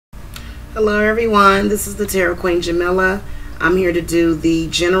Hello everyone, this is the Tarot Queen Jamila. I'm here to do the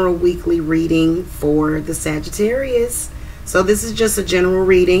general weekly reading for the Sagittarius. So this is just a general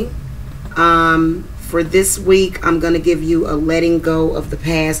reading. For this week, I'm going to give you a letting go of the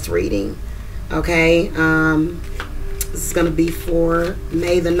past reading. Okay, this is going to be for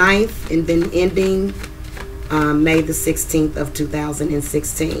May the 9th and then ending May the 16th of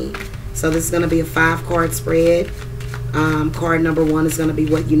 2016. So this is going to be a 5-card spread. Card number 1 is going to be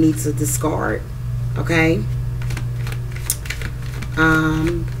what you need to discard. Okay.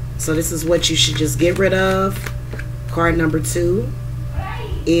 So this is what you should just get rid of. Card number 2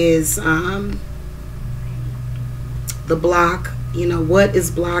 is the block. You know, what is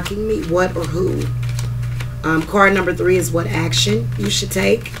blocking me? What or who? Card number 3 is what action you should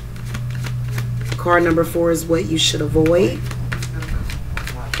take. Card number 4 is what you should avoid.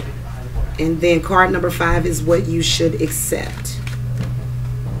 And then card number 5 is what you should accept.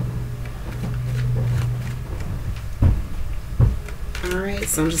 Alright,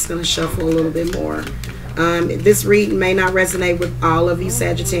 so I'm just going to shuffle a little bit more. This reading may not resonate with all of you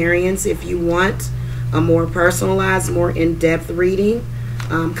Sagittarians. If you want a more personalized, more in-depth reading,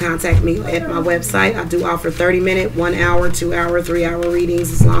 contact me at my website. I do offer 30-minute, 1 hour, 2 hour, 3 hour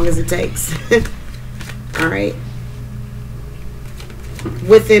readings as long as it takes. Alright.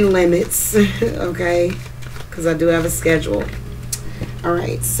 Within limits, okay, because I do have a schedule. All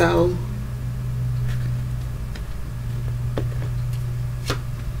right, so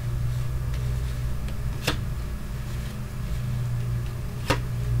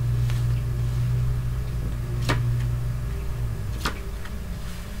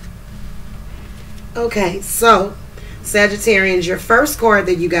Sagittarians, your first card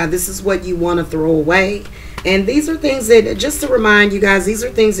that you got, this is what you want to throw away. And these are things that, just to remind you guys, these are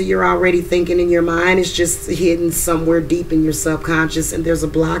things that you're already thinking in your mind. It's just hidden somewhere deep in your subconscious, and there's a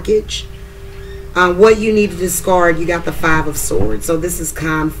blockage. What you need to discard, you got the 5 of Swords. So this is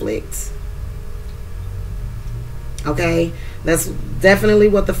conflict. Okay? That's definitely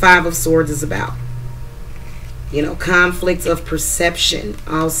what the 5 of Swords is about. You know, conflict of perception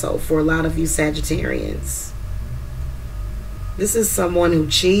also for a lot of you Sagittarians. This is someone who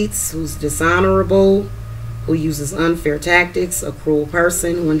cheats, who's dishonorable, who uses unfair tactics, a cruel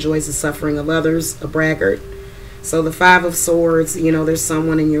person who enjoys the suffering of others, a braggart. So the 5 of Swords, you know, there's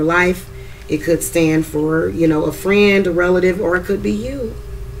someone in your life. It could stand for, you know, a friend, a relative, or it could be you.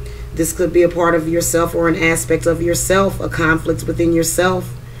 This could be a part of yourself or an aspect of yourself, a conflict within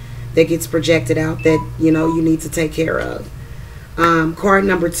yourself that gets projected out that, you know, you need to take care of. Card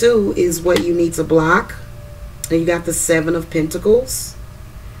number 2 is what you need to block. And you got the 7 of Pentacles.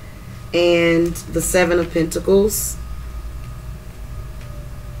 And the 7 of Pentacles,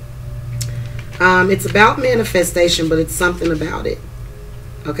 it's about manifestation, but it's something about it.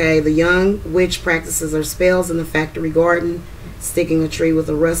 Okay, the young witch practices her spells in the factory garden, sticking a tree with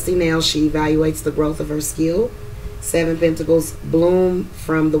a rusty nail. She evaluates the growth of her skill. 7 Pentacles bloom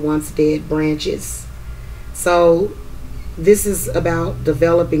from the once dead branches. So this is about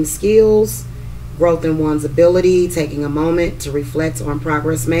developing skills, growth in one's ability, taking a moment to reflect on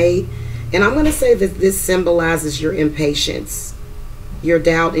progress made. And I'm going to say that this symbolizes your impatience, your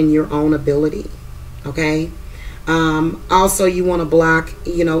doubt in your own ability. Okay. Also, you want to block,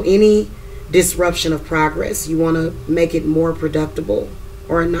 you know, any disruption of progress. You want to make it more productive.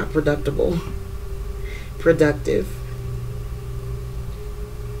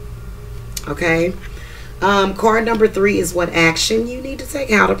 Okay. Card number 3 is what action you need to take,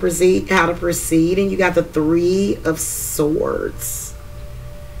 how to proceed, and you got the 3 of Swords.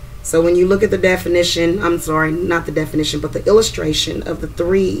 So when you look at the definition, I'm sorry, not the definition, but the illustration of the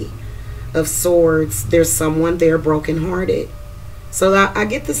 3 of Swords, there's someone there brokenhearted. So I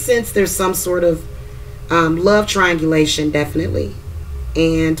get the sense there's some sort of love triangulation, definitely.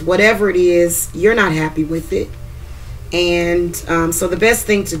 And whatever it is, you're not happy with it. And so the best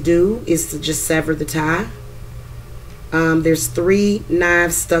thing to do is to just sever the tie. There's 3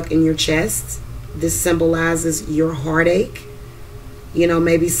 knives stuck in your chest. This symbolizes your heartache. You know,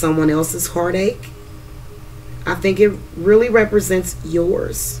 maybe someone else's heartache. I think it really represents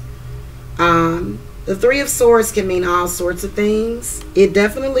yours. The 3 of Swords can mean all sorts of things. It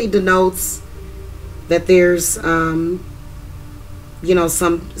definitely denotes that there's, you know,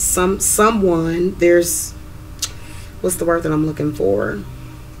 someone, there's, what's the word that I'm looking for?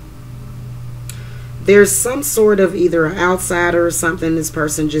 There's some sort of either an outsider or something. This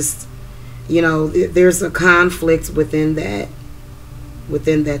person just, you know, there's a conflict within that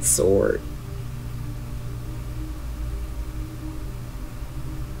sword.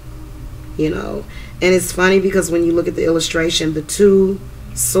 You know, And it's funny because when you look at the illustration, the two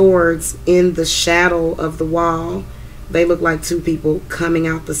Swords in the shadow of the wall. They look like two people coming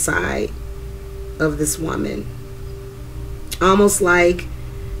out the side of this woman. Almost like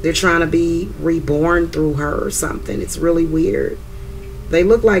they're trying to be reborn through her or something. It's really weird. They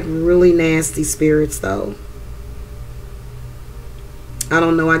look like really nasty spirits though. I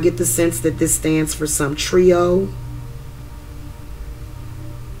don't know. I get the sense that this stands for some trio.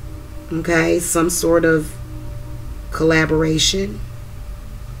 Okay, some sort of collaboration.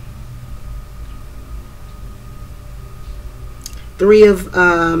 Three of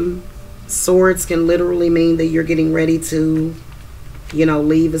Swords can literally mean that you're getting ready to, you know,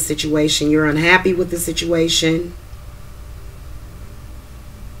 leave a situation. You're unhappy with the situation.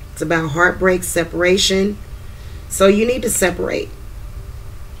 It's about heartbreak, separation. So you need to separate.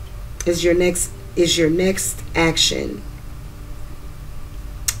 Is your next action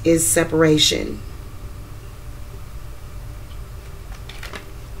is separation.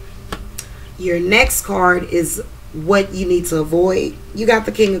 Your next card is what you need to avoid. You got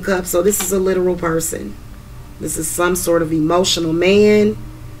the King of Cups, so this is a literal person. This is some sort of emotional man.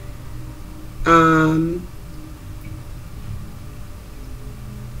 I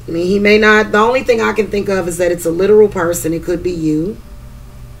mean, he may not. The only thing I can think of is that it's a literal person. It could be you.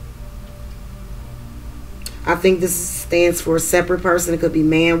 I think this stands for a separate person. It could be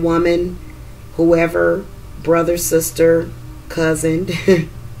man, woman, whoever, brother, sister, cousin.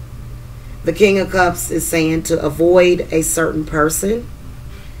 The King of Cups is saying to avoid a certain person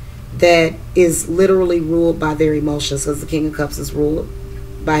that is literally ruled by their emotions, because the King of Cups is ruled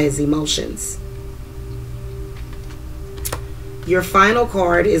by his emotions. Your final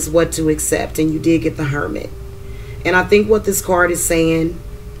card is what to accept, and you did get the Hermit. And I think what this card is saying,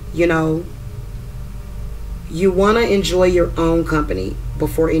 you know, you want to enjoy your own company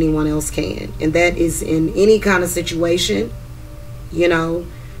before anyone else can. And that is in any kind of situation, you know.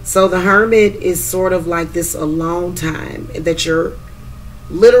 So the Hermit is sort of like this alone time that you're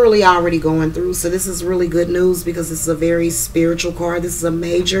literally already going through. So this is really good news because this is a very spiritual card. This is a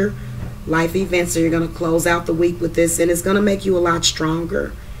major life event. So you're going to close out the week with this, and it's going to make you a lot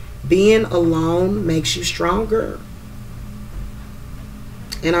stronger. Being alone makes you stronger.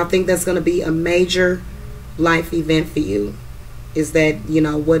 And I think that's going to be a major life event for you, is that, you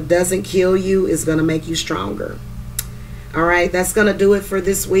know, what doesn't kill you is going to make you stronger. All right, that's going to do it for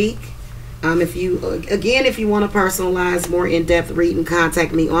this week. If you want to personalize more in-depth reading,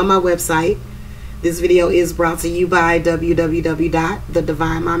 contact me on my website. This video is brought to you by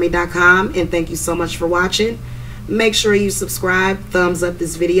www.thedivinemommy.com, and thank you so much for watching. Make sure you subscribe, thumbs up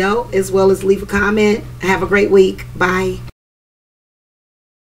this video, as well as leave a comment. Have a great week. Bye.